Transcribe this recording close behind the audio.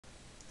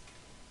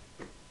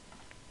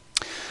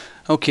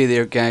Okay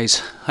there guys,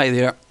 hi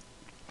there,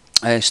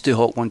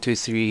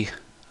 StuHawk123,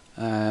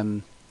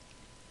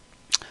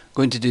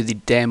 going to do the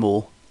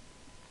demo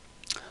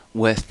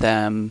with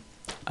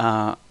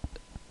a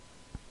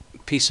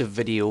piece of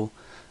video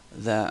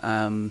that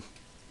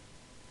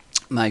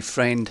my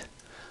friend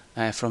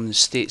from the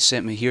States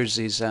sent me. Here's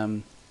his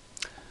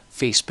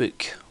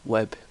Facebook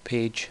web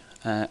page,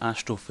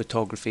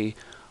 Astrophotography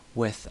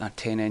with a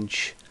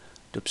 10-inch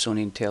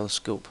Dobsonian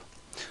telescope.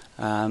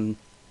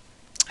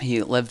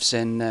 He lives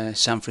in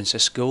San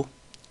Francisco.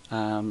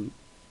 If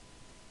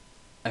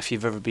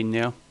you've ever been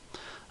there,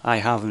 I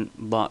haven't,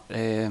 but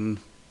the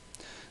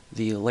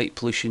light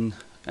pollution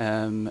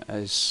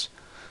is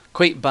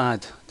quite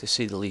bad, to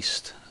say the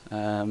least.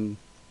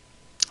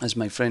 As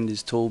my friend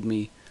has told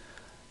me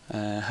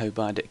how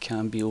bad it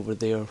can be over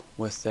there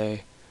with the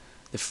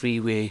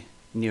freeway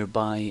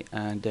nearby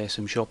and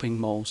some shopping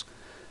malls.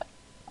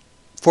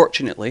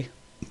 Fortunately,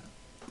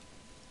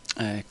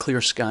 clear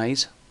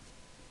skies.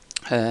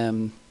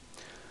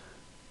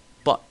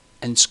 But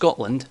in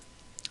Scotland,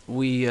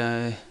 we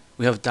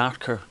have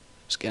darker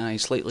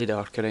skies, slightly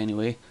darker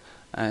anyway,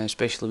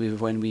 especially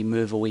when we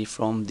move away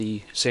from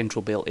the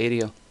Central Belt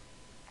area,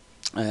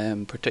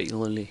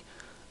 particularly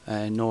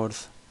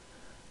north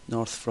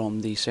from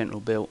the Central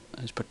Belt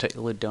is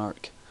particularly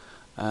dark.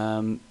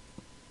 However,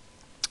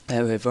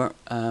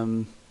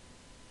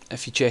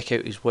 if you check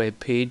out his web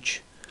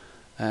page,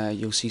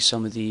 you'll see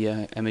some of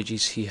the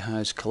images he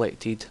has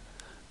collected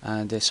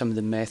and some of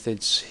the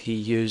methods he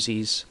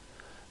uses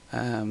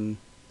on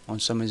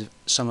some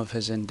of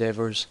his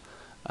endeavours.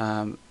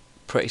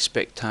 Pretty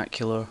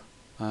spectacular,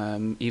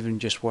 even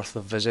just worth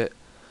a visit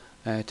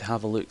to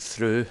have a look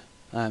through.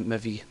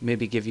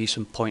 Maybe give you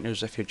some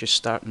pointers if you're just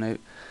starting out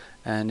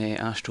in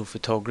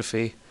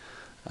astrophotography.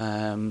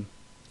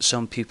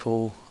 Some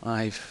people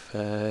I've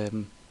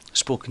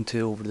spoken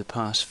to over the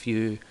past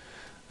few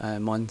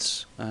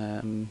months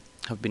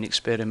have been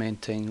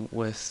experimenting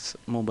with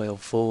mobile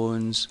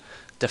phones,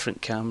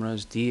 different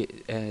cameras,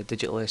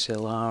 digital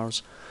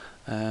SLRs,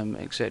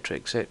 etc,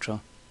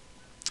 etc,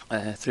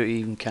 through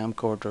even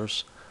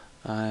camcorders,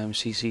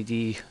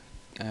 CCD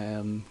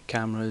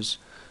cameras,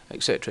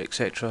 etc,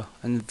 etc,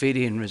 and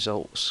varying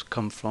results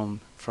come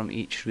from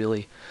each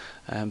really.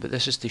 But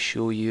this is to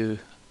show you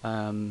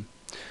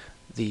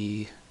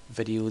the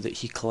video that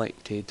he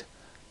collected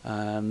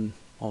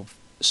of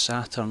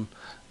Saturn.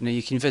 Now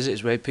you can visit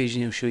his webpage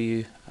and he'll show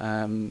you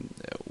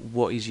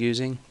what he's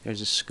using.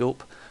 There's a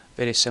scope,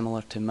 very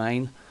similar to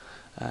mine,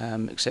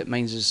 except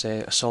mine's is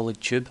a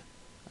solid tube.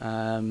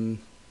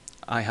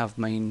 I have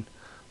mine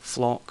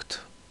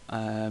flocked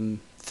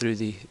through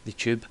the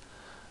tube.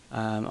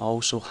 I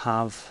also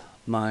have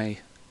my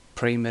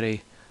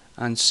primary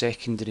and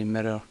secondary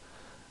mirror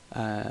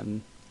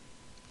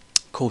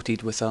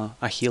coated with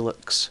a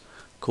helix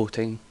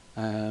coating,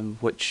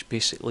 which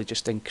basically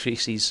just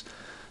increases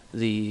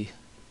the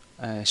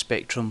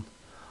spectrum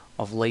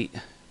of light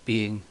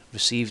being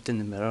received in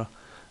the mirror,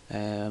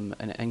 and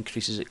it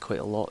increases it quite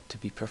a lot, to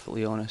be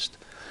perfectly honest.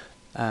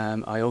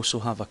 I also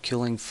have a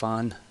cooling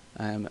fan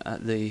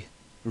at the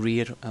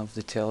rear of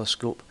the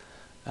telescope,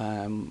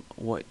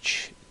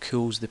 which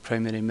cools the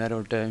primary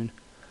mirror down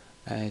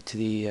to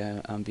the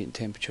ambient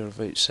temperature of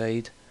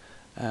outside.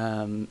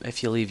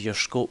 If you leave your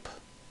scope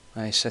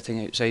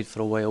sitting outside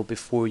for a while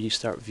before you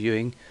start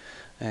viewing,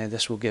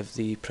 this will give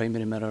the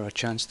primary mirror a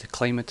chance to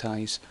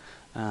climatise,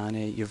 and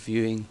your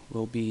viewing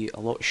will be a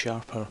lot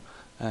sharper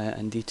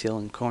in detail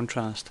and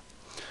contrast.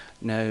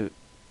 Now,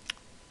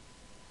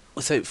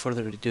 without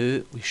further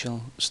ado, we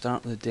shall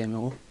start the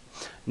demo.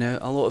 Now,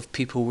 a lot of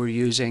people were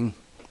using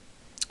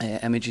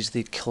images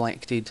they'd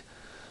collected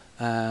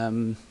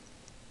from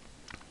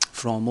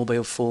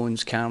mobile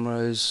phones,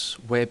 cameras,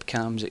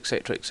 webcams,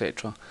 etc,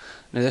 etc.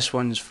 Now this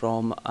one's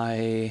from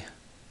a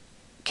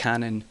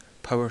Canon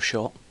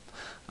PowerShot,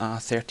 a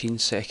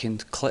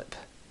 13-second clip,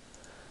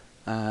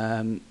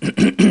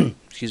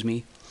 excuse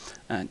me,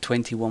 at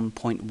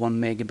 21.1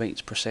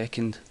 megabytes per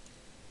second.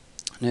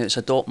 Now it's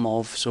a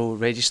 .mov, so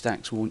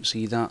Registax won't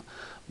see that,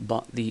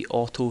 but the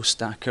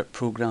AutoStakkert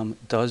program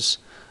does,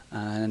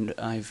 and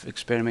I've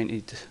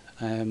experimented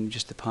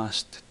just the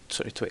past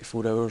sort of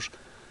 24 hours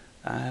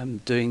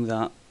doing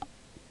that,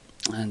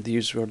 and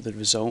these were the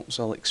results.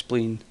 I'll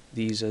explain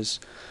these as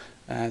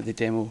the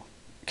demo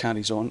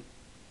carries on.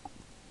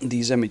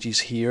 These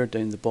images here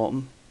down the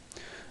bottom,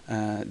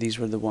 these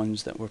were the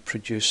ones that were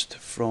produced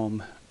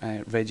from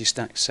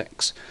Registax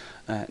 6.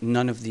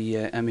 None of the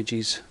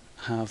images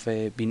have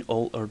been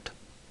altered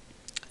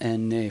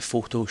in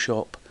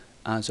Photoshop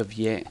as of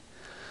yet.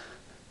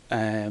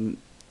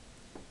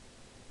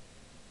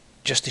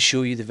 Just to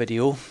show you the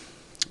video,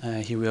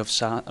 here we have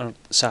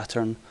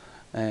Saturn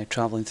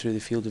travelling through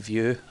the field of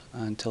view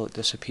until it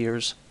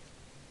disappears.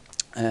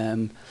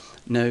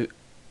 Now,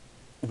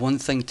 one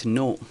thing to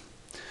note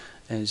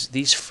is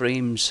these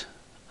frames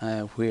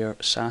where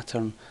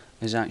Saturn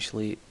is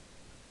actually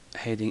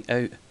heading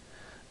out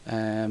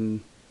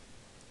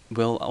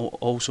will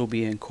also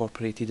be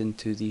incorporated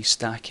into the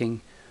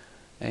stacking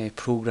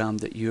program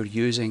that you're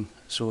using.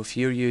 So if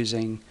you're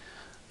using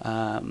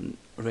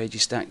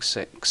Registax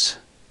 6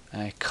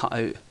 cut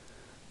out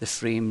the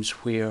frames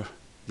where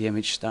the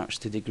image starts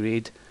to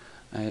degrade,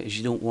 as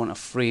you don't want a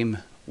frame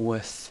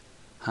with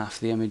half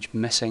the image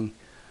missing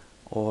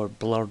or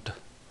blurred,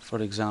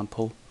 for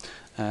example.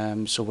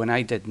 So when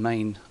I did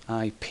mine,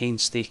 I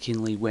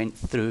painstakingly went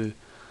through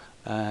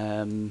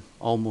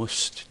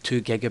almost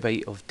 2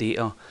 GB of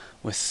data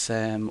with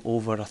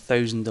over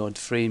 1,000 odd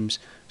frames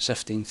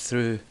sifting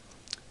through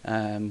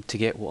to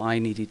get what I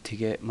needed to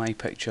get my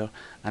picture,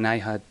 and I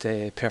had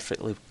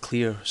perfectly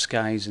clear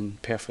skies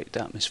and perfect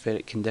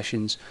atmospheric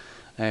conditions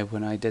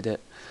when I did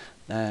it.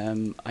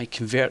 I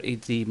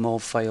converted the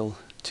MOV file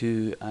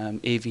to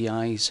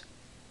AVIs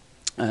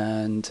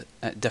and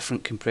at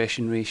different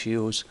compression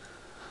ratios.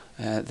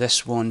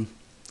 This one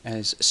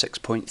is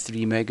 6.3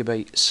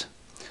 megabytes,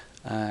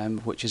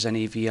 which is an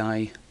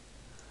AVI,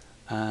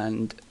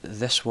 and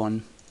this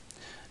one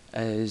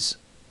is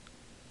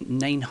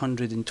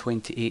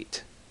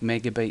 928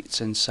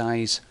 megabytes in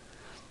size.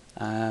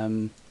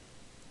 The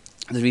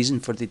reason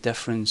for the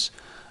difference,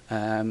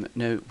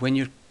 now when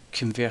you're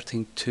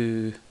converting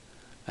to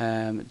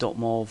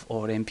 .mov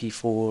or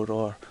MP4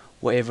 or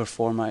whatever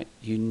format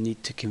you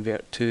need to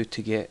convert to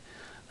get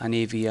an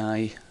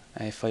AVI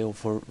file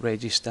for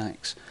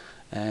Registax,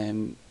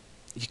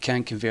 you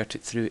can convert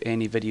it through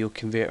any video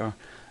converter,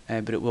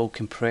 but it will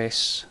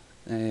compress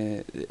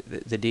the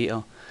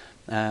data.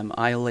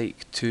 I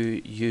like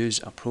to use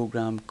a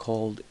program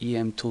called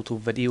EM Total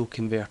Video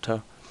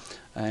Converter,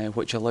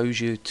 which allows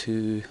you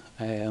to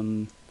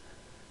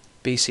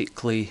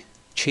basically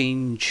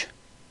change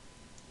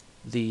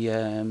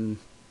the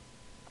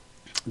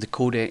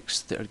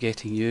codecs that are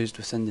getting used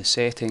within the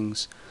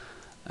settings,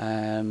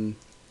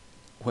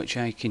 which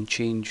I can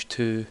change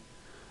to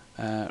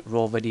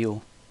raw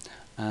video,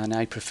 and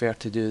I prefer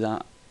to do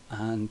that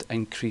and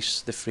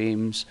increase the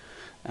frames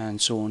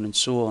and so on and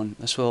so on.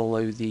 This will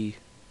allow the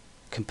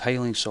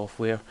compiling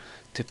software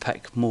to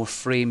pick more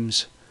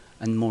frames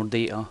and more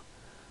data,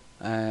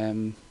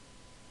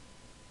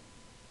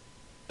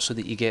 so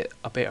that you get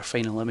a better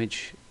final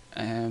image.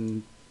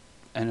 In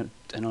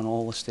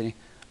all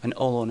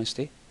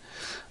honesty,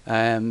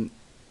 I'm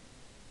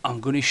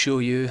going to show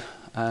you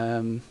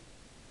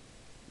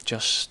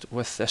just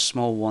with this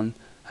small one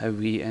how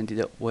we ended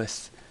up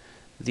with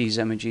these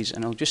images,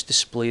 and I'll just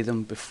display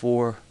them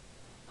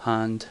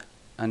beforehand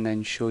and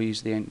then show you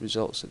the end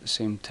results at the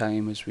same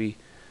time as we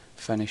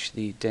finish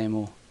the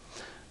demo.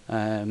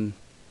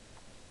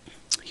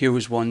 Here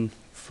was one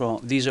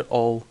from,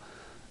 all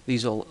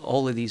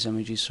of these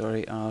images,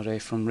 sorry, are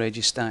from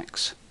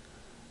Registax,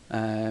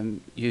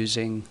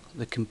 using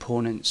the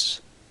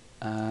components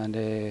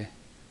and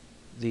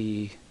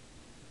the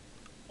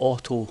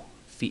auto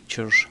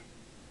features.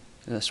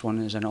 This one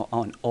is an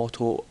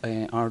auto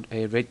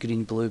red,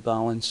 green, blue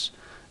balance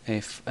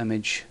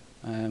image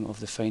of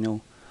the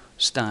final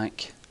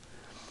stack.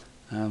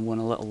 One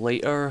a little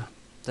later,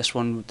 this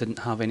one didn't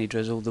have any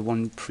drizzle. The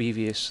one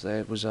previous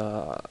was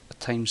a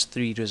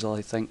 ×3 drizzle,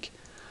 I think.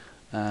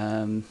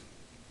 One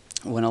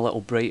a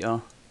little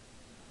brighter,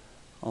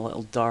 a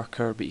little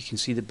darker, but you can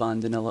see the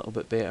banding a little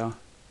bit better.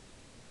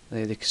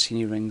 The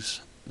Cassini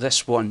rings.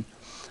 This one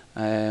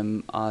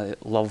I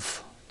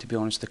love, to be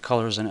honest. The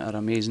colours in it are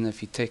amazing.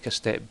 If you take a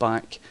step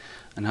back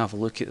and have a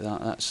look at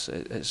that,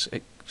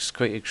 it's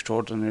quite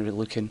extraordinary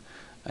looking.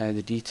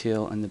 The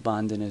detail and the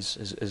banding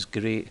is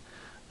great,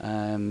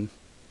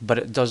 but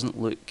it doesn't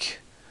look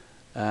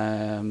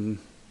how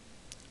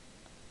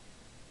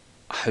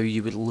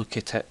you would look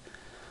at it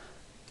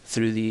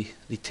through the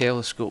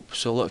telescope.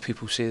 So a lot of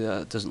people say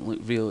that it doesn't look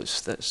real,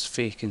 that's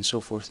fake and so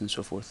forth and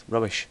so forth.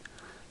 Rubbish.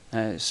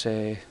 It's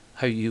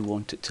how you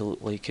want it to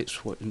look like,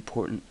 it's what's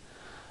important.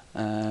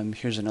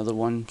 Here's another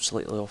one,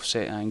 slightly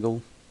offset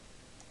angle,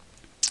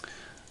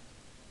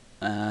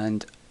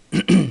 and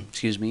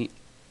excuse me,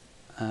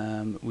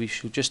 we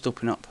should just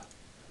open up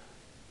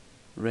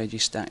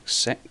Registax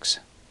 6,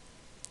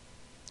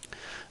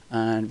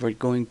 and we're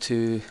going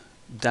to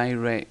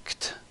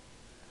direct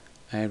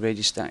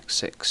Registax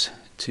 6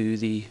 to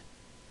the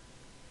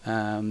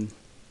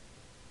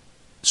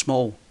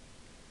small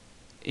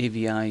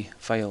AVI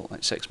file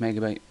at 6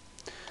 megabyte,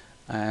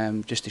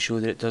 just to show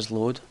that it does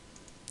load.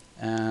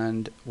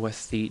 And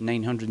with the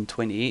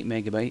 928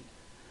 megabyte,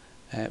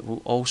 it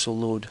will also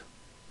load,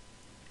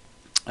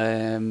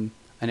 and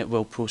it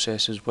will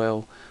process as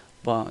well.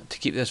 But to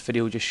keep this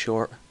video just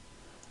short,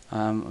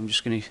 I'm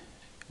just going to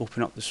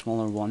open up the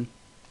smaller one.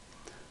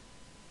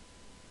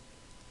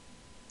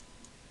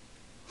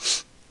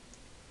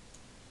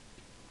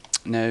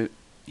 Now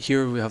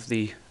here we have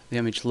the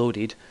image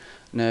loaded.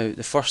 Now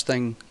the first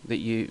thing that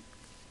you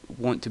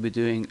want to be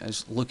doing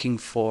is looking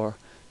to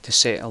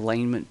set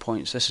alignment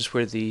points. This is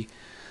where the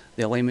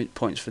alignment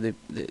points for the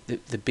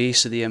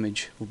base of the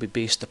image will be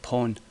based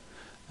upon.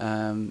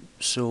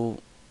 So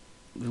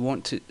we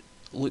want to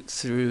look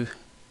through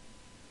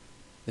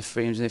the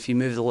frames, and if you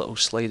move the little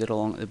slider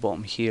along at the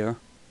bottom here,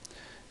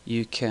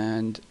 you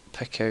can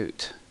pick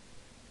out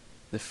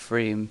the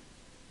frame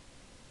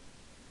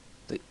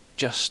that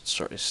just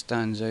sort of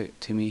stands out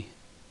to me.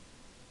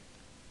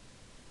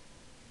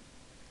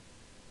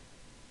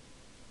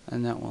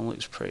 and that one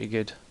looks pretty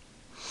good.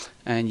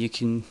 And you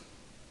can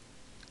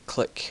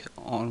click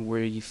on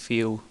where you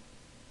feel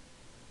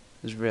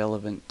is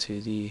relevant to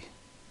the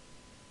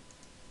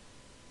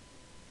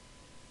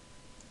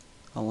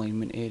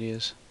alignment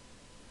areas.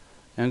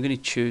 Now I'm going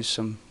to choose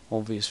some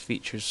obvious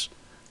features: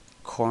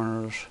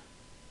 corners,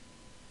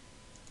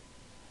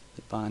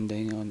 the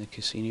banding on the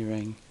Cassini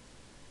ring,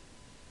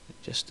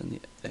 just on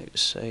the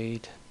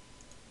outside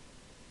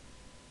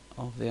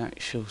of the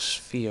actual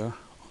sphere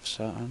of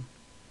Saturn,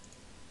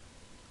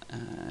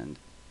 and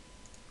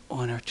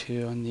one or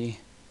two on the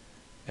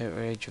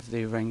outer edge of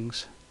the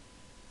rings.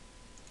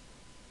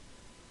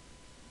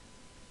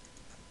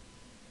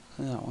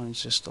 And that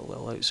one's just a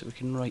little out, so we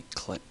can right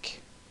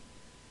click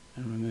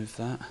and remove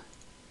that.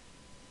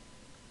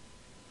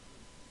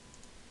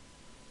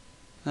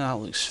 That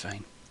looks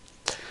fine.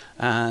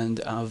 And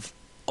I've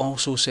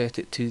also set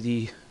it to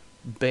the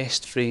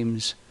best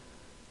frames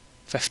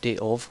 50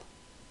 of.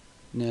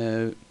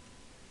 Now,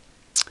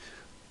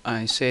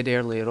 I said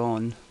earlier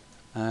on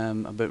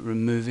about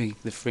removing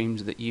the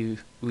frames that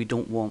we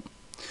don't want.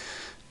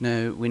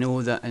 Now, we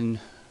know that in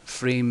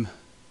frame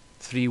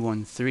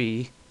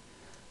 313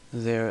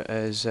 there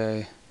is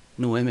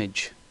no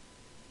image,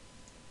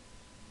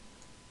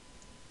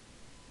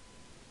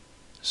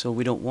 so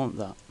we don't want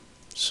that,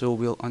 so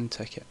we'll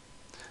untick it,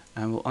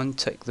 and we'll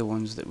untick the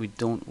ones that we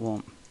don't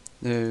want.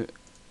 Now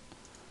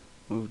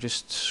we'll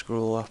just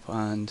scroll up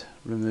and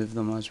remove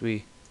them as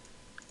we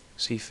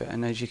see fit,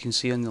 and as you can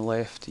see on the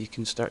left, you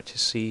can start to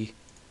see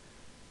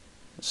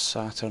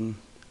Saturn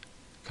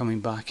coming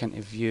back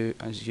into view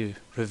as you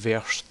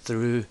reverse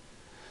through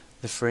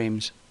the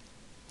frames.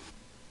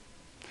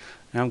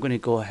 Now I'm going to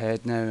go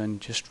ahead now and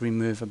just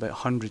remove about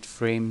 100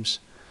 frames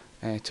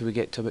till we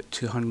get to about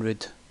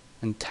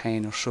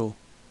 210 or so.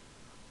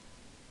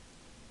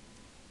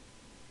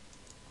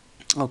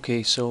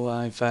 Okay, so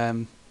I've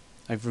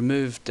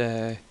removed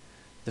the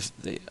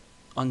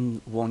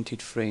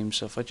unwanted frames.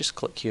 So if I just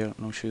click here, and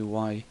I'll show you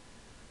why.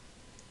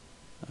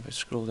 If I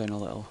scroll down a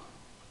little,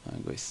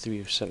 and go to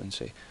 3 or 7,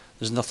 say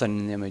there's nothing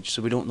in the image,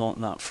 so we don't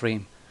want that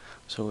frame.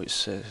 So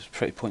it's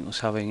pretty pointless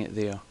having it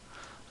there.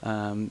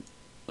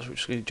 So we're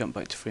just going to jump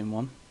back to frame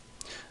 1,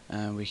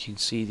 and we can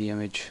see the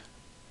image.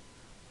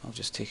 I'll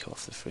just take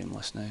off the frame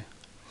list now.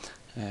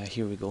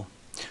 Here we go.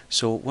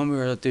 So when we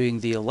were doing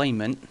the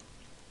alignment,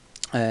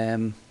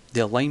 if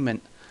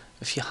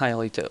you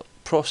highlight it,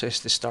 process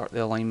to start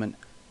the alignment.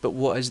 But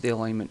what is the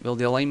alignment? Well,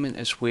 the alignment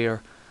is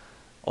where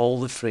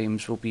all the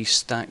frames will be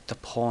stacked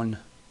upon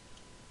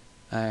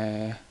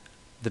the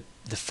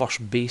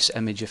first base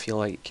image, if you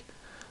like.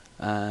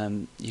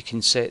 You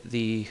can set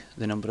the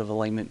number of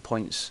alignment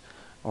points,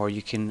 or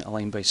you can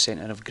align by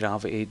centre of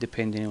gravity,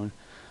 depending on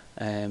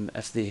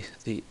if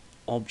the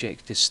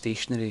object is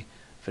stationary.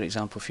 For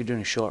example, if you're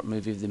doing a short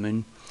movie of the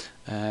moon,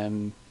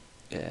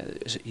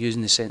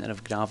 using the centre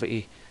of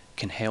gravity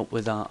can help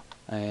with that,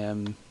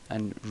 and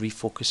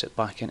refocus it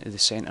back into the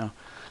centre.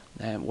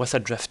 With a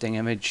drifting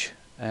image,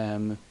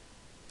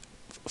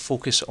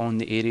 focus on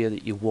the area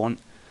that you want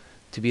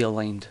to be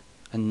aligned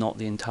and not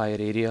the entire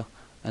area,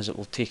 as it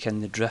will take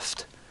in the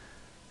drift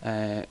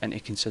into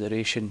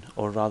consideration,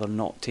 or rather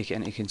not take it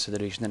into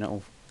consideration, and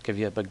it'll give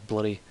you a big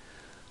blurry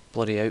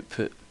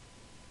output.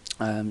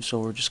 So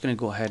we're just going to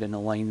go ahead and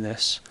align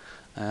this.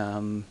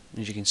 As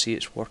you can see,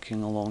 it's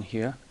working along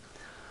here.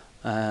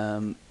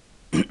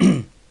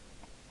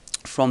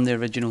 From the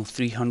original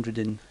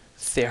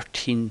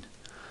 313,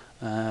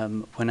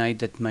 when I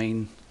did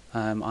mine,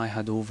 I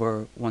had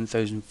over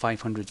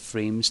 1,500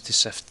 frames to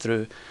sift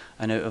through,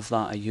 and out of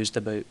that I used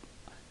about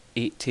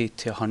 80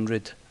 to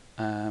 100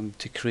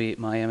 to create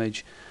my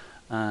image,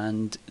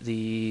 and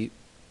the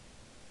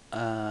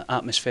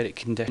atmospheric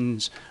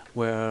conditions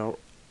were,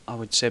 I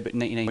would say, about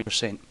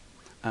 99%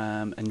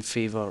 in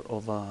favour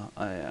of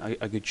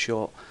a good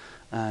shot,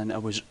 and I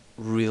was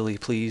really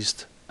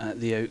pleased at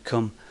the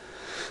outcome.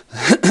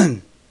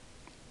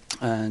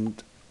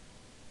 And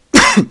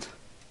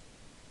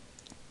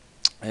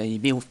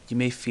you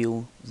may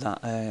feel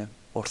that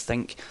or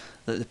think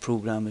that the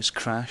program has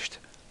crashed,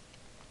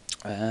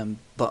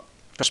 but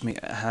trust me,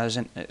 it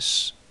hasn't.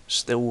 It's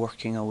still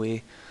working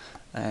away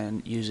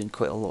and using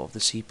quite a lot of the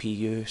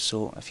CPU.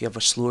 So if you have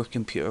a slower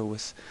computer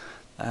with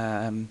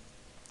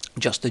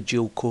just a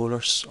dual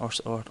core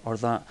or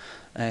that,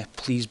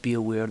 please be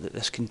aware that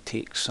this can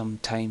take some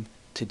time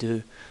to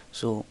do.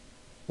 So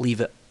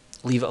leave it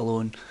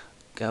alone.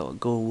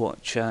 Go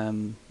watch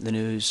the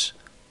news,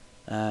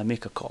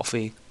 make a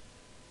coffee,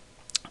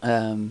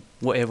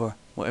 whatever,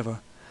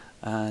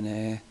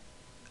 and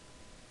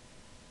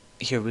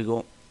here we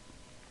go.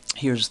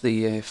 Here's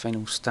the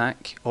final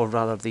stack, or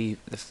rather the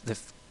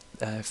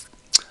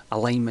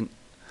alignment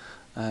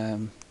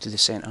to the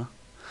centre,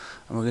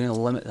 and we're going to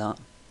limit that.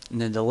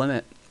 Now the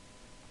limit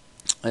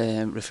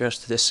refers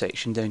to this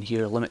section down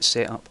here, limit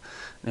setup.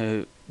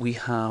 Now we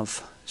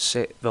have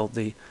set, well,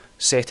 the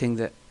setting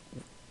that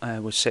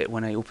was set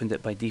when I opened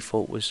it by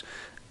default was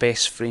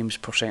best frames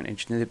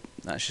percentage. Now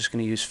that's just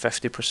going to use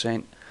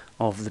 50%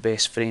 of the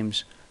best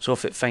frames. So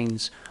if it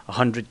finds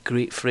 100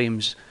 great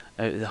frames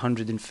out of the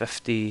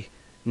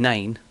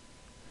 159,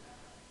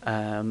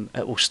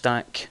 it will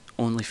stack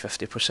only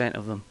 50%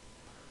 of them.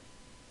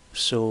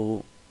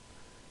 So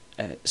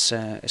it's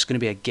going to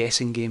be a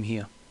guessing game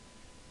here.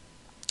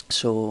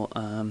 So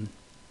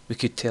we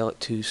could tell it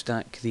to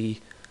stack the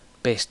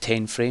best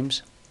 10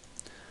 frames,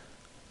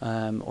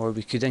 or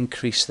we could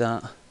increase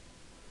that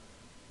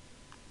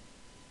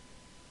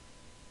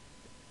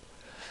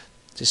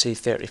to say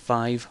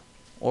 35,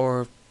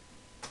 or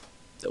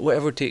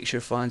whatever takes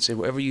your fancy,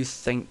 whatever you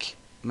think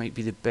might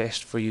be the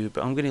best for you.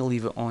 But I'm going to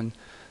leave it on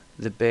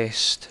the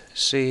best,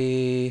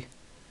 say,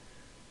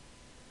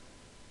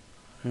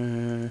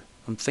 I'm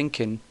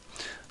thinking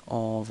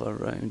of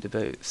around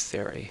about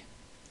 30.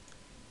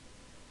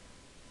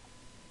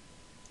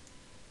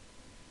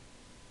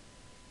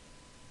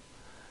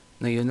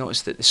 Now you'll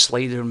notice that the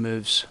slider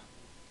moves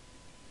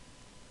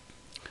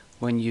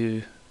when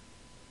you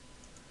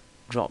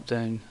drop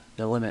down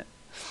the limit,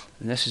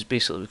 and this is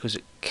basically because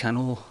it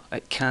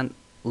can't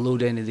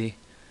load any of the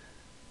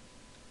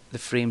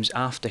frames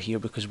after here,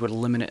 because we're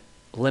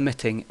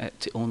limiting it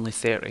to only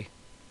 30,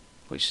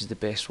 which is the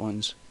best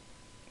ones.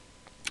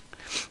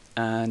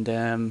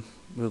 And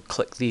we'll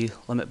click the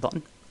limit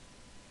button,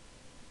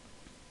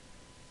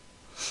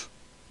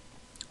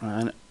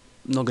 and I'm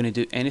not going to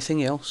do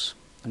anything else.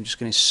 I'm just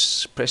going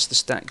to press the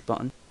stack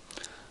button,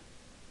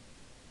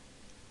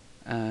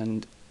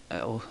 and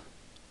it'll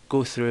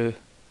go through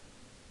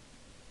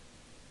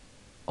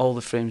all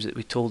the frames that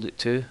we told it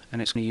to,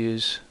 and it's going to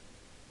use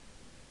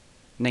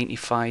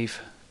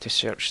 95 to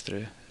search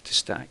through to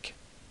stack.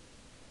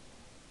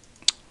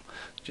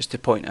 Just to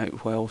point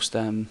out, whilst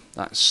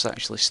that's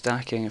actually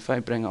stacking, if I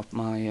bring up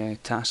my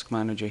task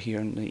manager here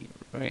on the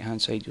right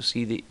hand side, you'll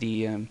see that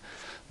the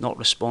not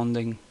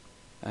responding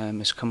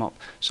has come up.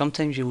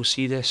 Sometimes you will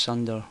see this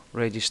under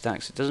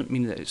Registax. It doesn't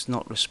mean that it's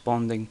not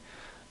responding,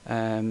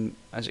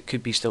 as it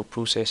could be still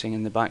processing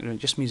in the background.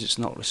 It just means it's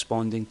not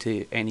responding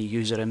to any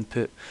user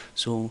input.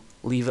 So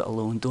leave it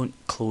alone, don't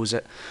close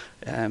it.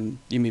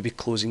 You may be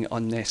closing it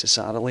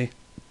unnecessarily,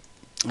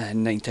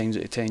 and 9 times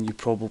out of 10 you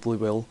probably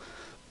will.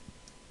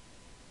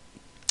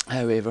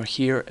 However,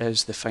 here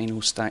is the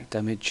final stacked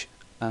image,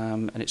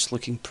 and it's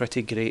looking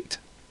pretty great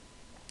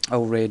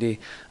already,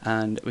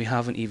 and we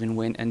haven't even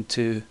went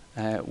into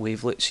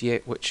wavelets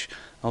yet, which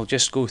I'll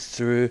just go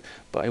through,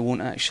 but I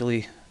won't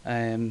actually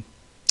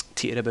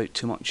teeter about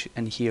too much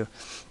in here.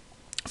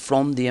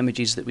 From the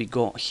images that we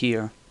got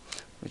here,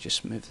 we'll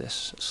just move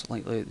this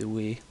slightly out of the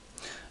way,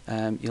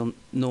 you'll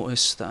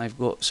notice that I've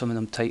got some of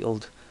them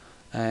titled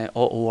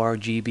Auto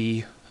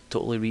RGB,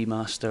 Totally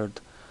Remastered,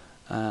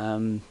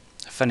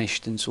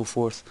 Finished, and so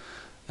forth.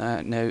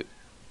 Now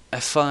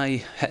if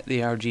I hit the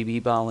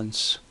RGB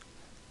balance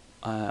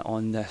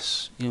on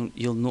this,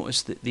 you'll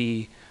notice that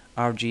the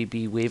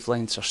RGB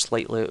wavelengths are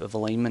slightly out of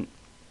alignment.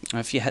 Now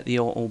if you hit the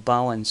auto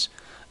balance,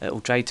 it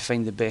will try to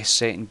find the best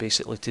setting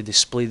basically to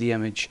display the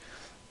image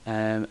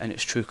in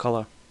its true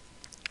colour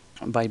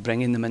by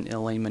bringing them into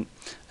alignment,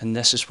 and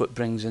this is what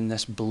brings in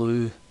this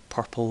blue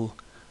purple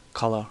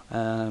colour,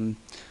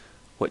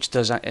 which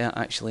does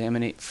actually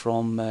emanate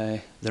from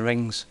the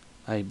rings,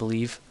 I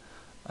believe.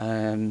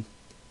 We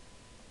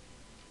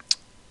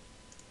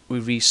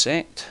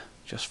reset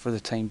just for the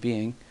time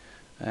being.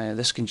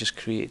 This can just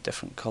create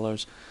different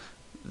colours.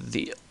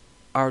 The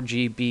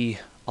RGB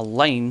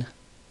align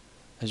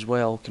as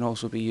well can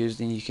also be used,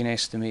 and you can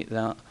estimate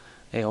that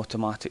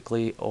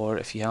automatically, or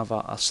if you have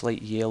a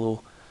slight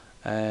yellow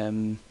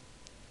edging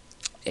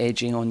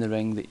on the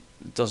ring that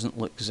doesn't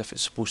look as if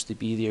it's supposed to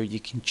be there, you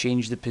can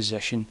change the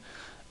position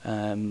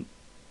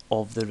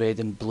of the red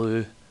and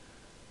blue.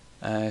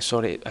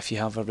 Sorry, if you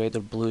have a red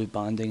or blue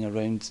banding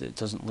around that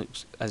doesn't look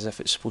as if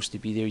it's supposed to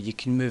be there, you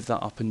can move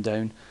that up and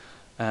down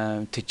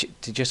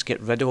to just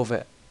get rid of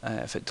it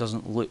if it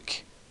doesn't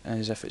look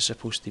as if it's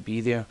supposed to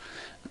be there.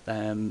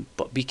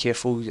 But be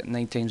careful,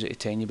 9 times out of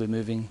 10 you'll be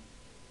moving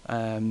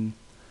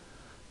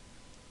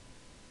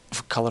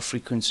for colour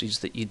frequencies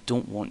that you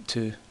don't want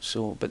to.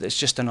 So, but it's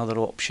just another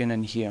option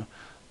in here.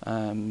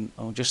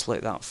 I'll just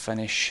let that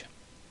finish,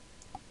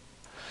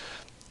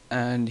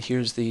 and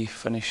here's the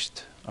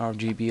finished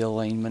RGB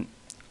alignment.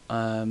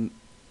 The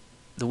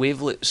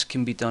wavelets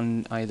can be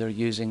done either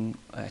using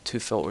 2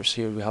 filters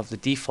here. We have the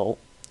default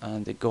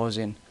and the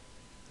Gaussian.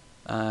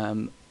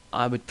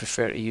 I would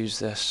prefer to use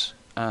this,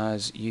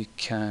 as you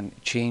can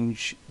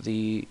change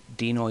the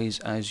denoise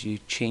as you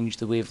change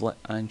the wavelet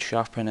and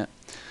sharpen it,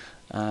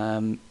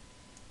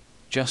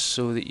 just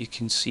so that you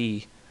can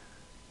see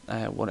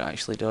what it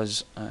actually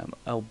does.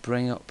 I'll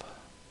bring up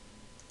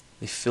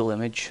the full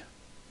image,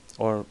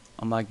 or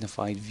a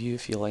magnified view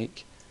if you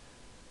like,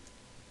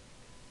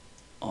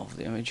 of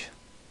the image,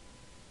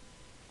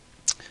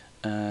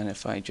 and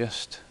if I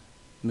just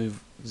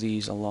move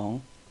these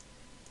along,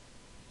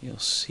 you'll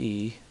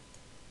see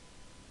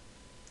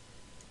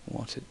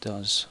what it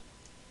does,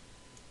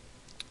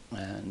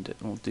 and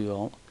it will do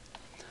all.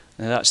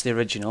 Now that's the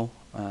original,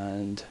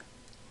 and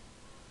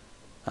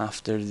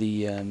after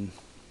the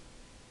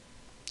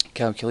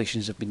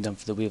calculations have been done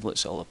for the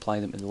wavelets, I'll apply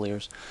them to the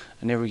layers,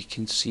 and there we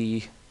can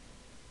see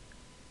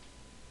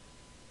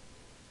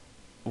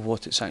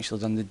what it's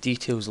actually done. The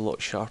detail's a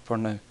lot sharper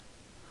now.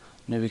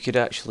 Now we could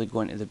actually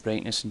go into the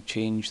brightness and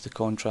change the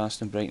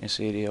contrast and brightness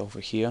area over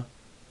here,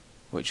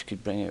 which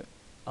could bring it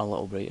a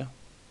little brighter.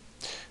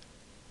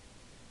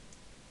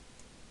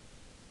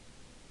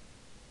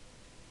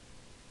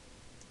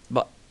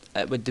 But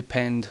it would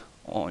depend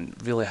on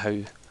really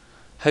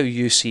how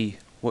you see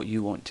what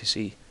you want to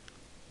see.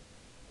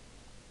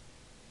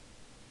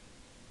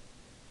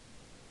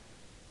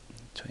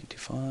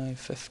 25,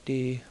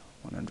 50,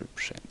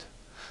 100%.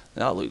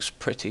 That looks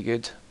pretty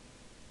good.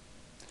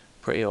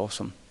 Pretty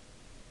awesome.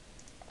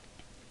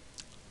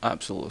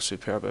 Absolutely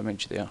superb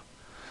image there.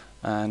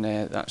 And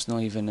that's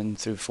not even in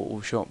through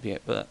Photoshop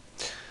yet, but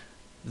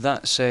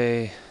that's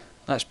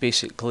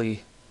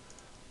basically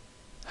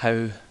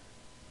how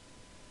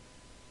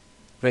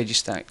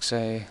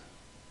Registax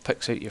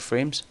picks out your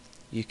frames.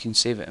 You can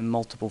save it in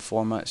multiple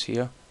formats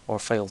here, or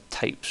file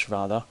types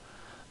rather.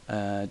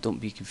 Don't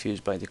be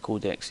confused by the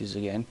codexes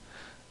again.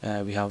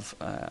 We have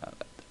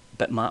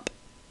bitmap,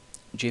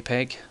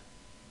 JPEG,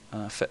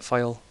 fit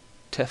file,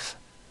 TIFF,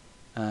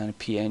 and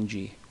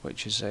PNG,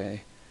 which is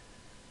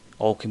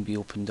all can be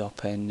opened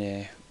up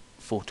in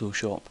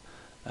Photoshop.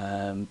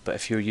 But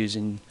if you're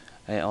using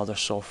other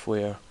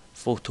software,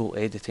 photo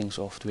editing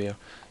software,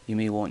 you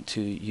may want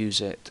to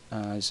use it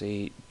as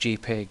a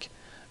JPEG,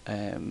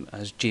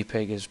 as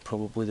JPEG is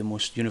probably the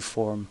most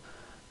uniform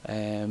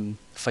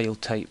file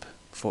type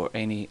for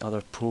any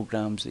other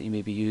programs that you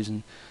may be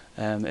using.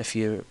 If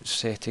you're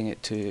setting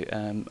it to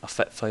a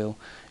fit file,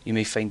 you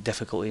may find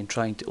difficulty in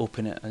trying to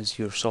open it, as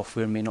your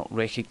software may not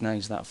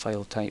recognise that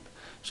file type.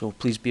 So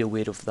please be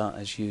aware of that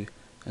as you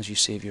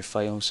save your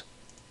files.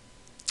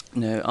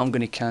 Now I'm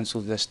going to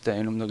cancel this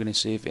down. I'm not going to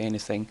save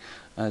anything,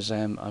 as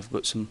I've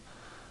got some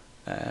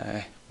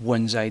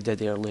ones I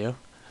did earlier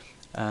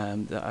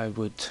that I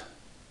would,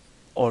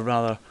 or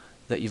rather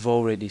that you've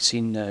already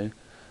seen now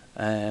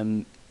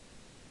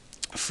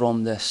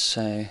from this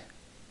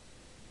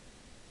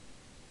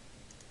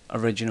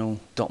original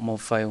 .mov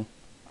file.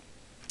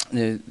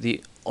 Now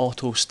the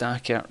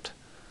AutoStakkert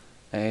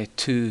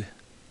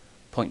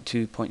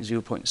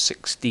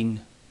 2.2.0.16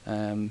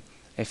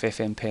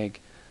 FFmpeg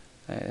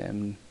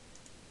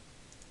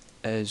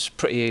is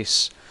pretty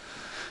ace.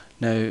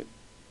 Now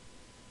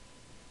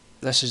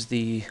this is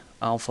the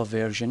alpha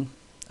version.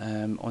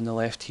 On the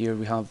left here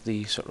we have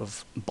the sort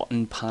of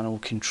button panel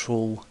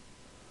control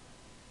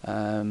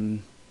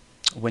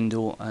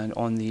window, and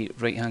on the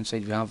right hand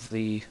side we have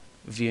the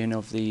viewing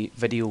of the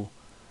video.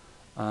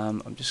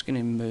 I'm just going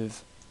to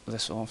move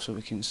this off so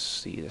we can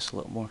see this a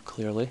little more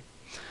clearly.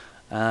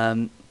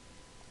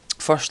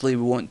 Firstly,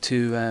 we want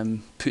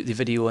to put the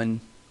video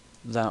in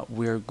that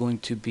we're going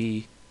to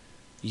be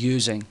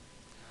using.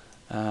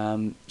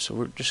 So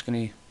we're just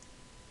going to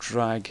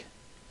drag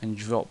and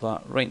drop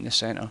that right in the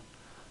center.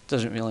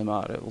 Doesn't really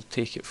matter, it will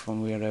take it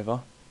from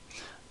wherever.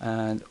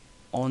 And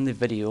on the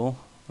video,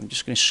 I'm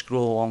just going to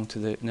scroll along to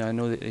the, now I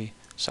know that the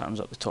Saturn's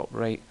up the top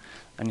right,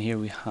 and here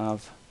we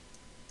have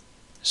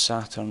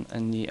Saturn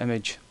in the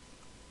image.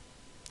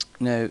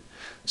 Now,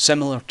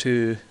 similar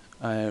to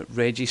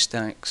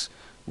Registax,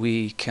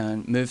 we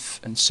can move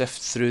and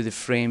sift through the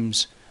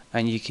frames,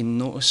 and you can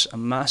notice a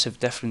massive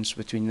difference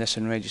between this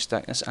and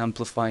Registax. This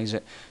amplifies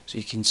it, so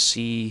you can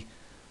see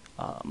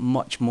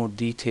much more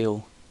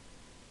detail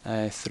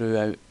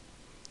throughout,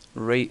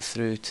 right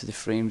through to the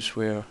frames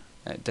where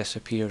it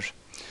disappears.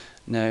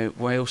 Now,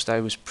 whilst I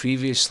was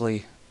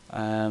previously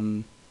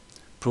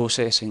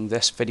processing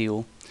this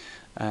video,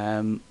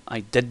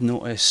 I did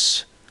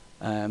notice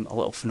a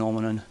little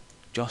phenomenon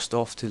just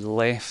off to the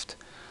left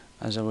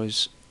as I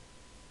was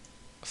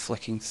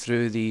flicking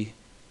through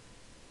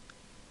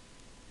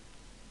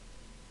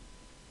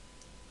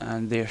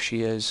and there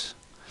she is.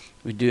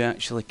 We do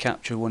actually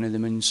capture one of the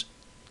moons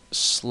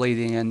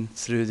sliding in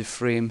through the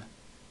frame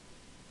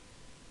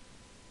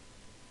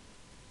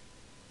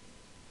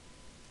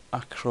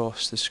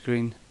across the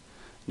screen.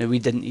 Now we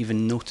didn't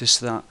even notice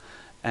that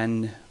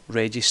in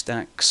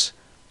Registax.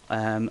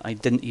 I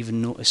didn't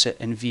even notice it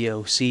in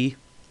VLC.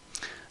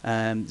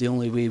 The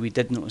only way we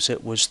did notice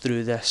it was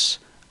through this,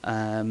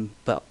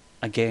 but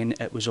again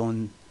it was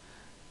on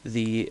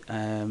the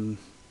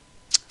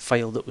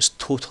file that was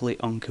totally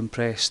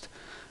uncompressed.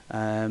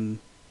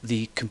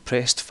 The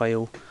compressed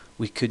file,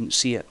 we couldn't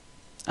see it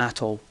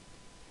at all.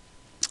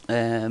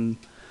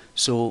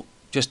 So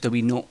just a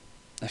wee note,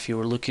 if you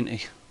were looking to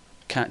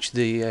catch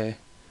the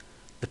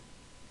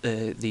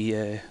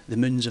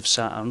moons of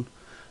Saturn,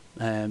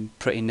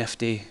 pretty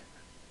nifty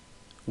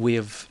way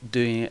of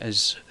doing it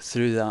is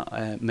through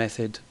that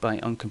method by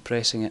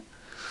uncompressing it.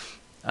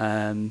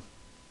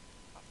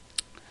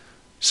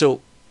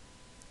 So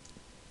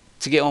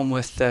to get on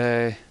with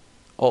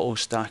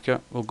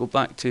AutoStakkert, we'll go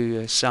back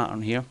to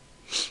Saturn here.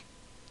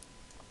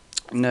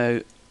 Now,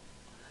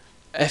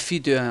 if you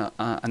do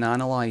an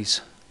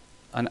analyze,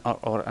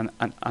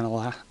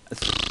 we'll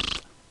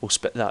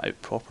spit that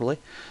out properly.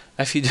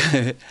 If you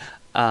do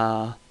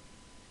an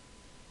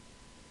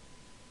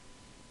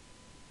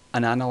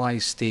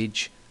analyze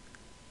stage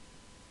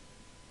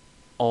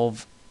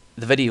of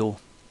the video,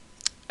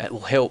 it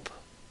will help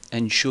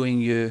in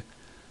showing you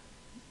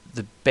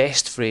the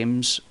best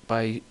frames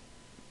by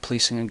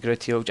placing a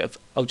grid here.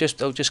 I'll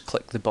just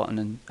click the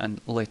button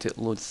and let it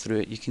load through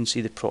it. You can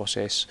see the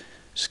process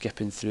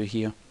skipping through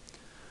here.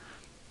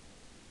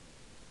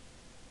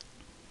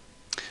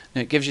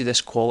 Now it gives you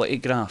this quality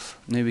graph.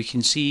 Now we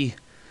can see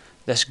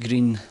this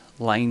green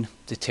line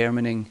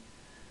determining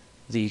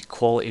the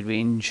quality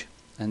range,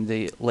 and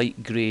the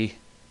light grey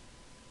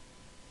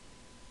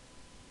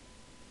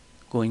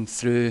going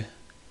through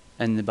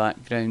in the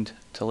background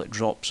till it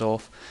drops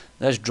off.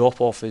 This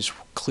drop off is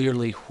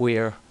clearly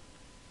where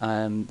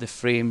the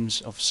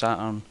frames of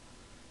Saturn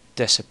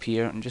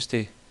disappear, and just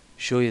to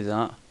show you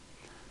that,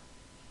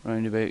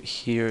 round about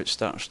here it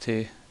starts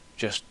to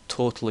just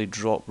totally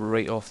drop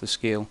right off the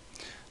scale.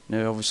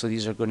 Now obviously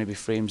these are going to be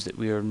frames that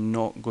we are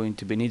not going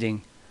to be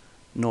needing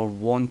nor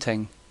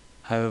wanting.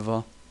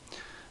 However,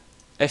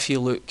 if you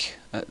look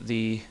at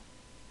the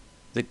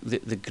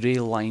grey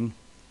line,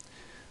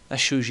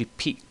 this shows you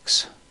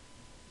peaks.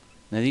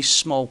 Now these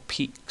small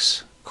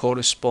peaks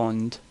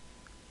correspond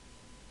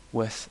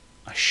with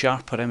a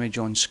sharper image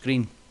on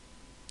screen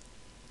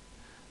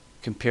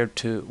compared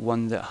to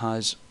one that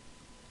has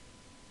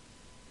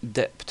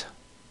dipped.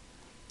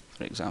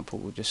 For example,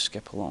 we'll just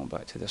skip along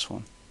back to this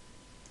one.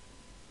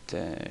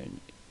 Down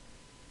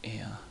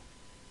here.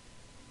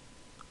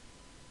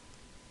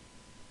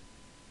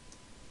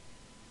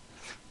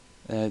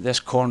 This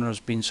corner has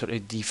been sort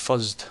of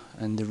defuzzed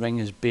and the ring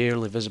is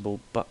barely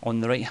visible, but on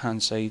the right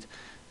hand side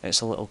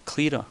it's a little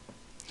clearer.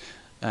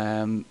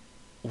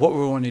 What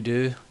we want to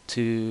do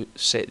to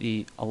set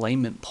the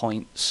alignment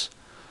points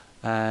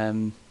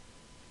on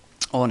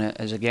it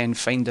is again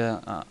find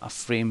a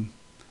frame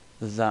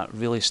that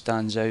really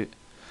stands out.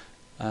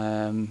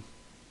 I'm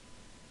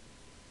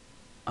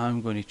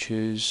going to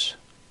choose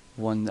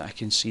one that I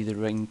can see the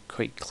ring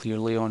quite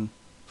clearly on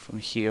from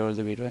here all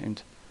the way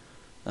around.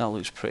 That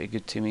looks pretty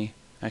good to me.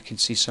 I can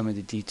see some of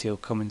the detail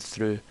coming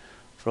through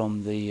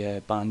from the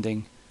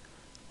banding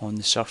on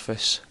the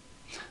surface.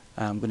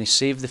 I'm going to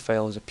save the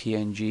file as a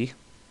PNG.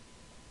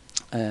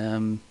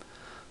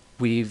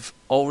 We've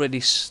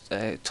already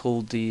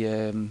told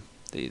the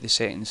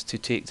settings to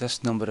take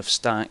this number of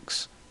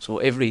stacks, so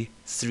every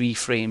 3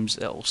 frames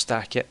it will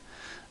stack it,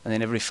 and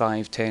then every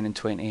 5, 10 and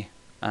 20,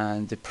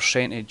 and the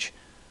percentage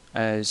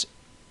is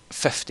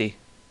 50,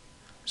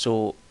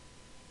 so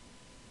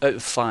out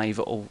of 5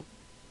 it will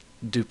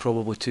do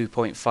probably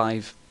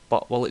 2.5,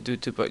 but will it do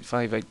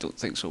 2.5? I don't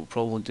think so. It'll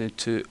probably do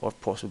 2 or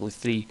possibly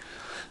 3.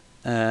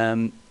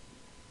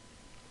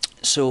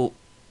 So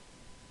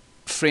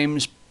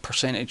frames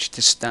percentage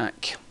to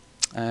stack,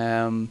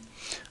 I'm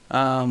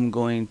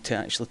going to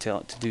actually tell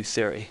it to do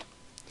 30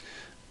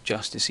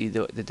 just to see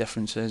what the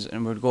difference is,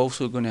 and we're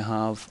also going to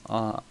have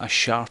a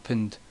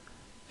sharpened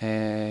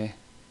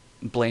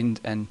blend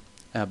in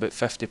about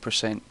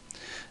 50%.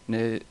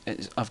 Now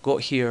I've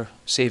got here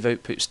save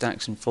output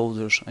stacks and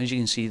folders. As you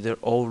can see, they're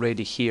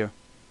already here.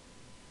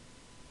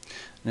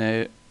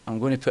 Now I'm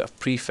going to put a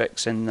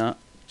prefix in that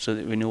so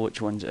that we know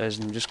which ones it is,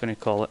 and I'm just going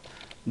to call it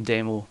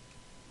demo.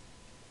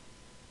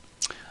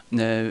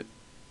 Now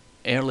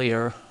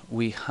earlier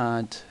we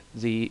had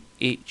the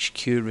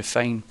HQ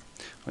refine,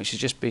 which is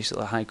just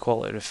basically a high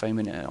quality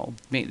refinement, and it'll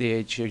make the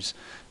edges,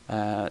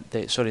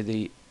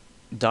 the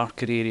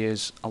darker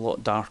areas a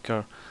lot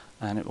darker,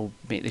 and it will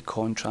make the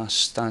contrast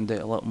stand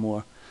out a lot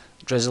more.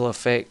 Drizzle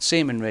effect,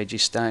 same in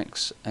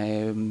Registax.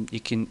 You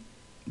can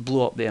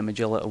blow up the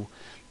image a little.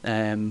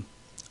 Having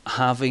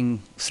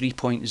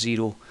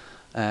 3.0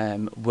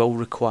 will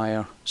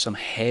require some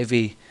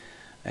heavy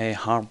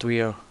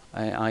hardware,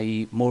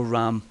 i.e. more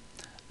RAM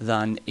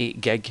than 8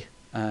 gig,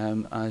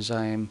 as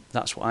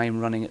that's what I'm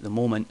running at the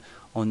moment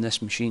on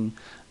this machine,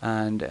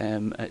 and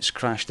it's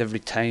crashed every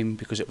time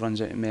because it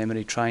runs out of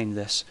memory trying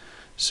this.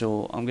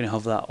 So I'm going to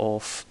have that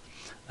off.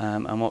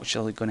 I'm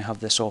actually going to have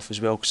this off as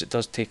well because it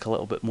does take a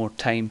little bit more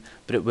time,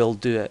 but it will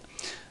do it.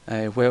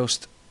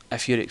 Whilst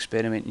if you're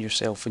experimenting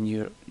yourself and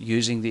you're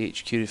using the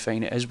HQ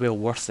Refine, it is well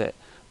worth it,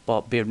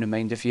 but bearing in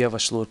mind if you have a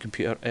slower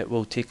computer it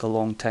will take a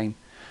long time.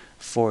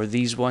 For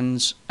these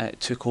ones it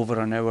took over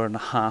an hour and a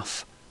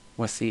half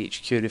with the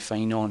HQ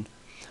Refine on.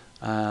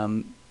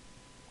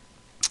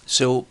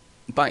 So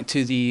back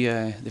to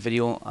the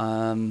video.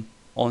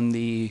 On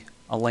the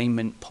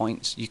alignment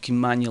points you can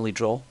manually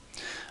draw,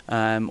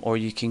 or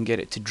you can get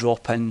it to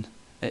drop in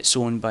its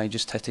own by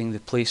just hitting the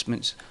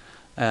placements.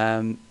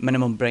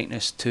 Minimum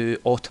brightness to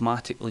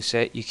automatically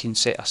set, you can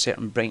set a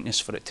certain brightness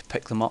for it to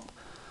pick them up,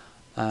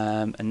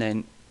 and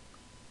then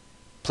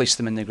place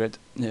them in the grid.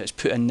 Now it's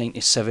put in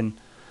 97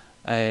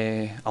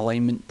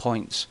 alignment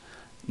points.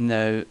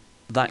 Now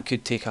that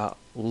could take a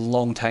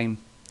long time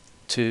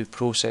to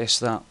process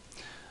that,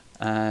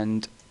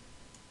 and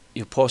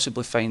you'll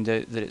possibly find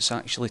out that it's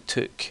actually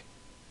took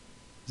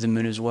the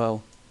moon as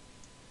well.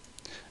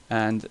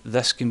 And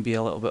this can be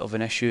a little bit of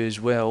an issue as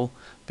well,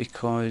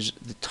 because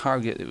the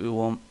target that we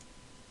want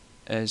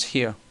is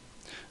here.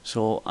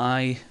 So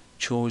I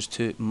chose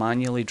to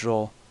manually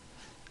draw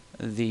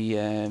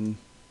the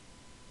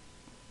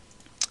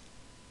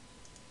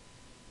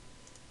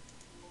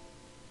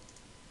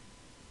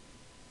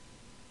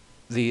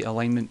the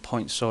alignment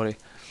points, sorry.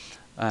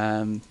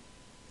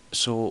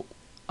 So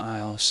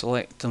I'll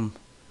select them,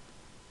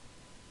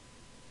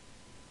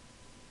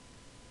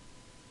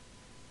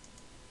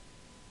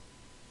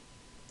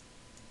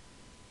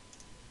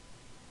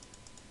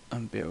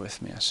 and bear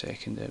with me a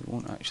second, I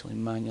won't actually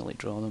manually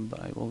draw them, but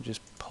I will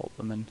just pop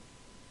them in.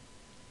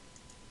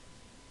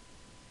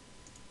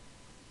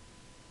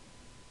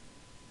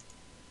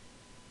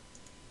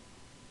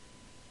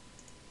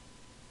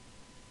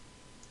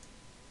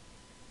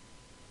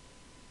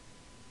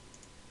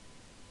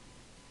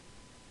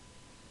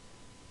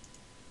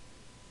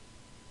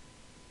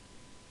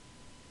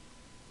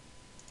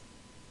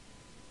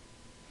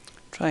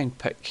 Try and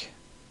pick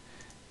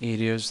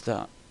areas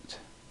that,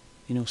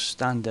 you know,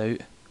 stand out,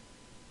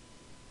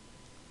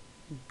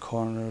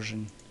 corners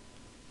and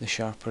the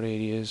sharper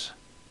areas.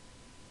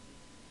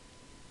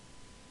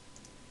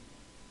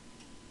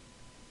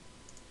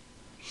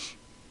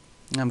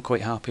 I'm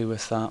quite happy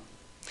with that.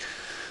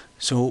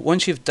 So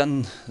once you've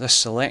done this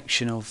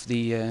selection of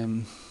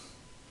the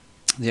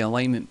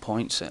alignment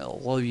points, it'll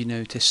allow you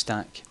now to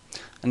stack,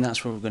 and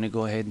that's what we're going to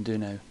go ahead and do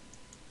now.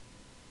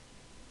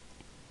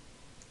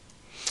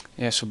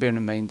 Yeah, so bearing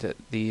in mind that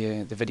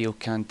the video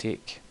can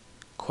take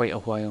quite a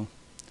while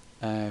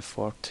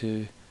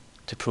to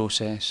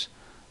process.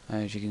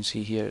 As you can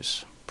see here,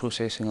 it's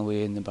processing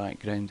away in the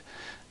background.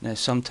 Now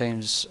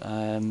sometimes,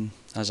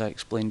 as I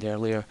explained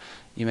earlier,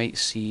 you might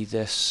see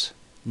this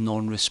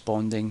not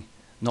responding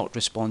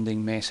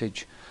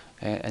message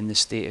in the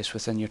status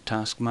within your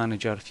task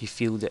manager if you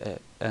feel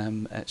that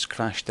it's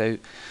crashed out.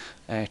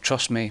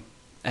 Trust me,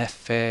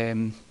 if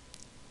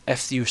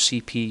your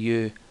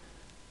CPU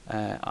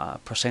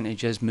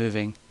percentage is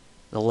moving,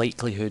 the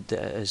likelihood that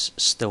it is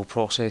still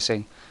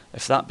processing,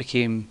 if that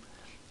became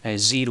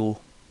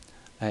 0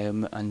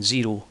 and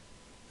 0,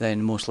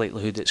 then most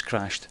likelihood it's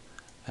crashed,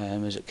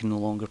 as it can no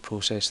longer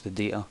process the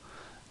data.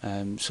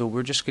 So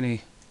we're just going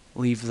to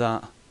leave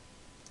that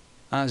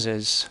as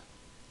is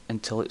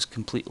until it's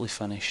completely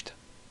finished.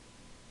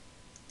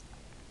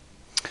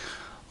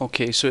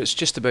 Okay, so it's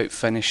just about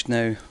finished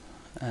now.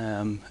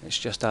 It's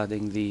just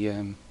adding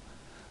the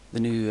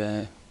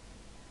new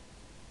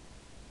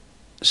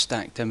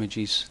stacked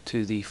images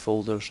to the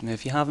folders. Now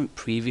if you haven't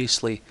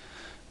previously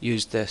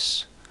used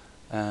this,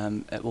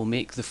 it will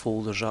make the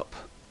folders up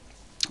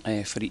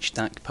for each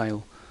stacked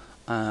pile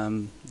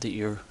that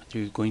you're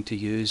going to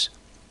use.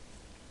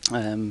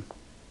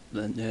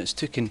 It's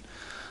taken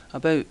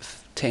about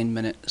 10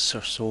 minutes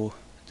or so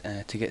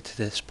to get to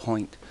this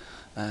point,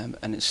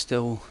 and it's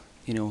still,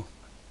 you know,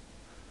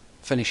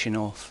 finishing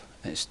off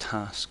its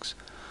tasks.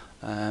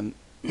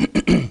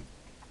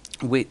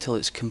 Wait till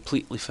it's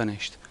completely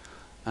finished,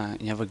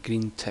 and you have a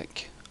green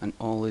tick on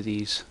all of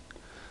these.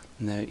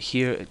 Now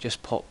here it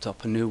just popped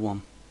up a new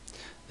one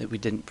that we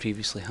didn't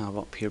previously have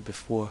up here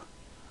before,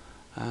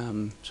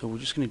 so we're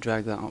just going to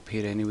drag that up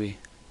here anyway,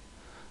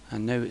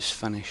 and now it's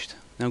finished.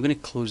 Now I'm going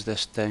to close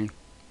this down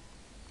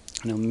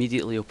and I'll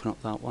immediately open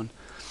up that one.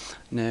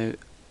 Now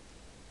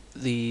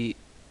the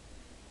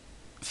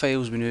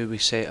files we knew we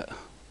saved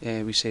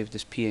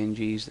as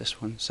PNGs,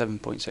 this one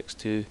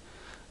 7.62,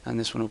 and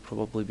this one will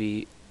probably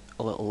be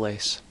a little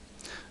less.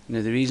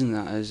 Now the reason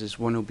that is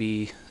one will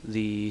be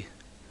the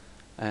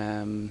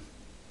 30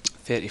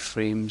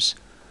 frames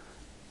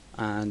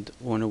and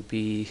one will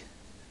be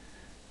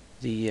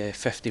the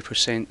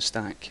 50%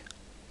 stack.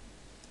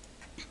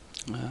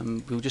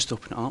 We'll just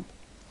open it up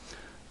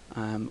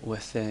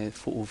with the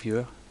photo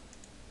viewer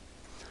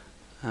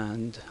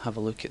and have a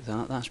look at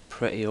that. That's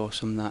pretty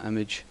awesome, that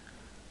image.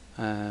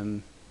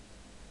 A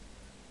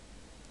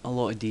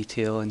lot of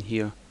detail in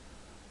here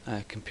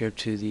compared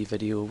to the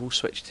video. We'll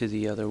switch to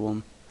the other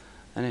one,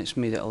 and it's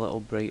made it a little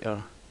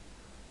brighter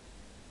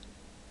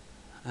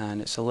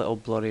and it's a little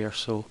blurrier,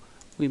 so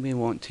we may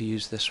want to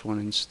use this one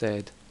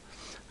instead.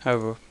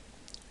 However,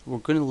 we're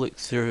going to look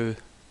through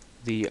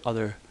the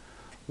other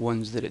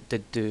ones that it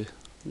did do.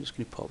 I'm just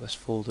going to pop this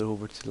folder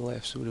over to the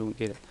left so we don't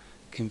get it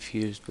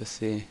confused with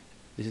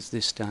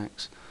the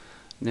stacks.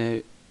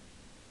 Now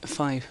if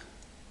I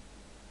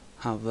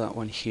have that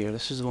one here,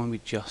 this is the one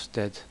we just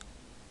did,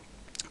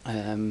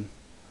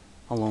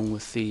 along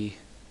with the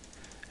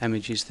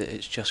images that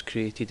it's just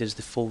created, as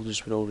the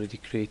folders were already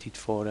created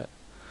for it.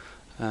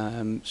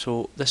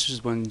 So this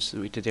is ones that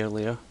we did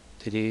earlier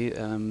today.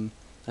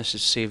 This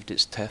has saved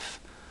its TIFF,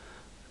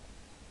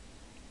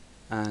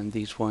 and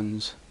these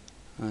ones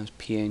as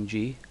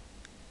PNG.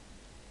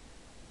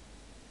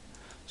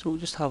 So we'll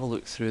just have a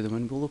look through them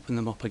and we'll open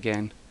them up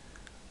again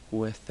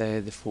with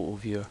the photo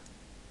viewer.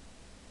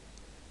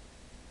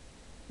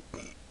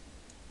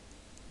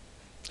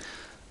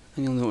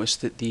 And you'll notice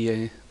that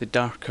the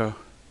darker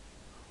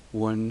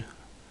one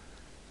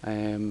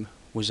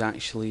was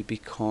actually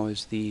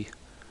because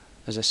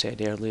as I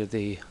said earlier,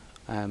 the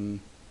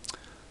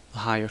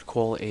higher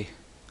quality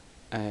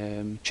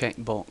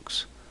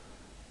checkbox,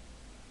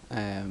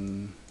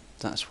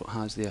 that's what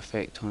has the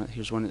effect on it.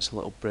 Here's one that's a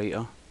little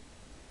brighter,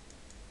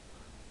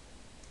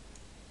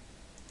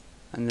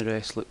 and the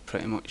rest look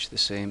pretty much the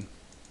same.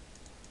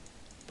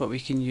 But we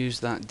can use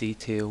that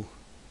detail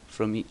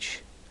from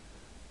each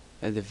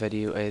of the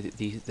video,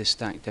 the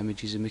stacked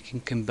images, and we can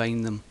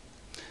combine them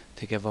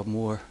to give a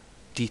more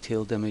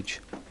detailed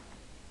image.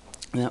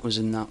 And that was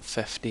in that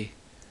 50.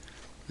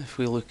 If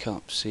we look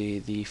up, say,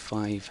 the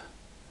 5,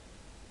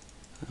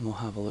 and we'll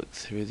have a look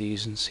through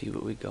these and see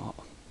what we got.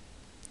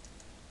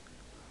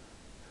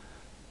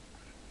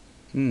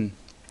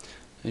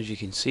 As you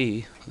can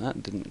see,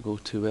 that didn't go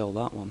too well,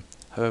 that one.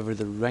 However,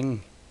 the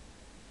ring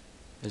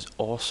is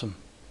awesome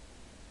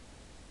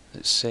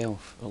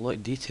itself. A lot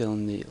of detail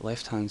on the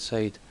left hand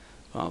side,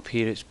 but up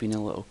here it's been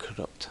a little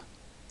corrupt.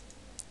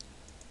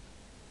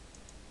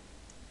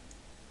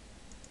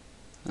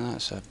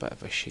 That's a bit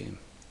of a shame.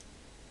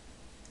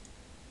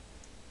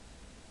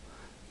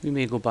 We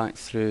may go back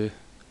through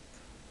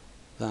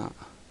that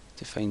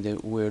to find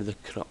out where the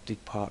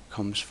corrupted part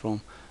comes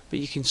from, but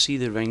you can see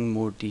the ring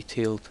more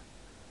detailed.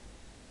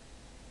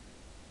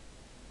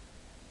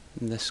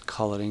 And this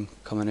colouring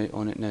coming out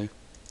on it now,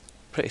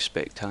 pretty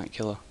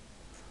spectacular.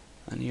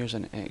 And here's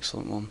an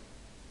excellent one.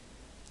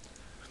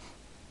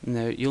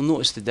 Now you'll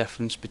notice the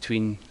difference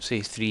between,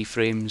 say, 3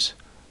 frames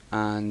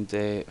and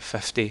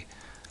 50.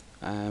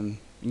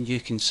 You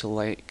can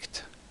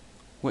select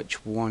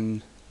which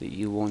one that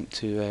you want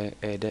to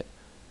edit.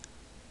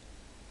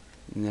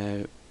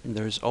 Now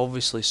there's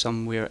obviously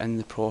somewhere in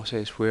the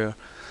process where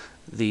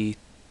the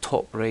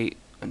top right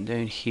and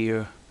down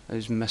here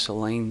is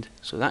misaligned,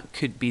 so that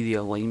could be the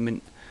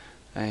alignment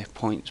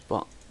points,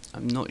 but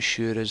I'm not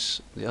sure,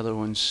 as the other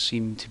ones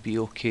seem to be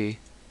okay,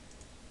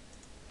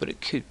 but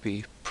it could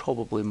be,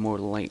 probably more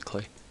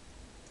likely.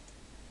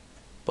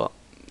 But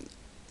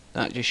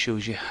that just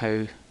shows you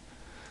how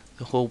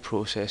the whole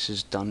process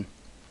is done.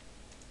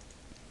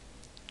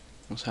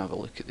 Let's have a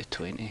look at the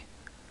 20.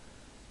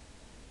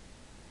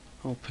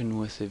 Open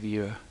with the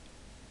viewer.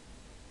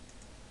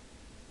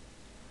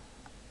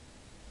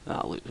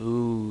 That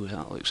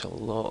looks a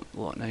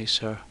lot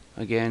nicer.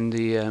 Again,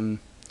 the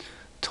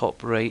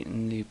top right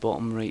and the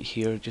bottom right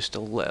here just a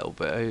little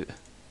bit out.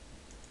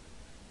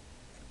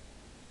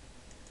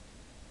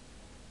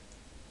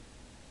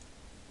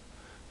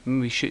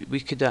 We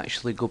could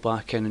actually go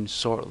back in and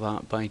sort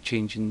that by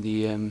changing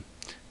the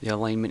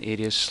alignment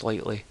areas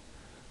slightly.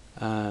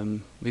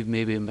 We've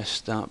maybe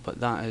missed that, but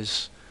that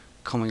is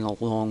coming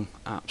along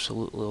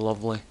absolutely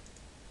lovely.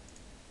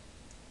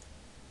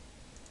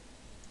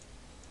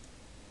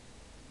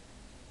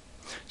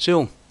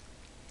 So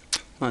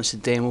that's the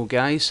demo,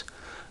 guys.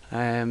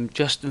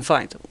 Just in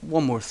fact,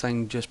 one more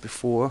thing just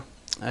before,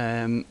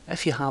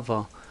 if you have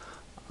a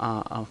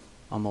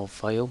mod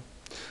file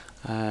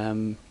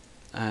and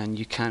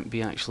you can't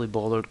be actually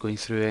bothered going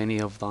through any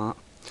of that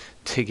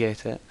to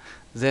get it,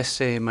 this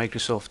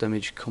Microsoft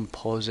Image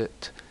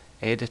Composite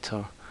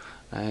Editor,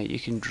 you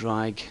can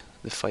drag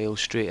the file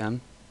straight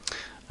in,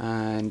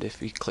 and if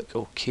we click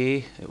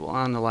OK, it will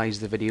analyse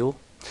the video.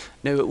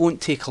 Now it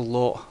won't take a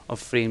lot of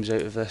frames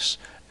out of this.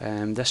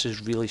 This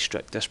is really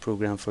strict, this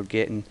program, for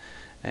getting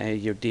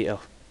your data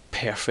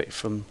perfect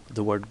from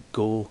the word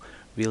go,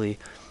 really,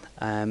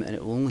 and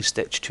it will only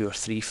stitch 2 or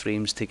 3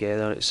 frames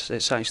together.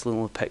 It's actually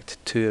only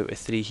picked 2 out of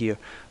 3 here,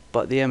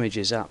 but the image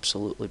is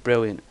absolutely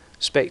brilliant,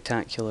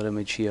 spectacular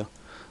image here,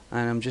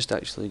 and I'm just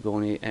actually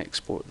going to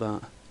export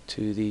that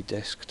to the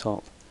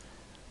desktop,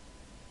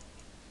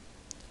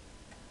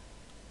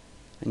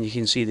 and you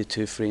can see the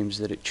 2 frames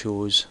that it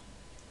chose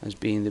as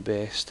being the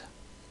best.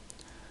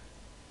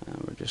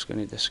 And we're just going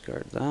to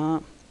discard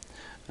that,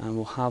 and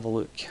we'll have a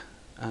look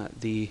at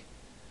the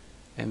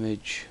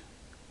image.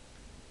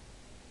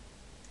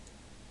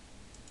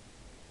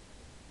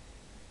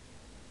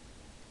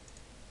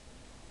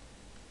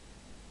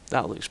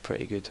 That looks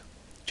pretty good,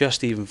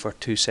 just even for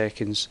 2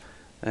 seconds.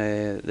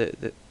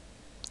 The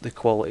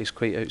quality is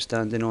quite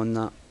outstanding on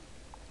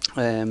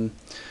that.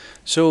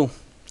 So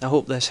I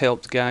hope this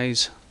helped,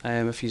 guys.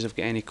 If you have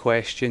got any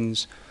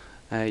questions,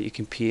 you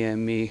can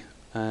PM me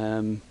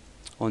on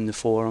the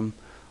forum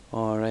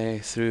or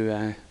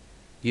through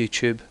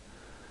YouTube.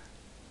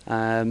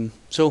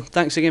 So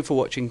thanks again for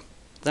watching.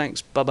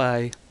 Thanks, bye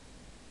bye.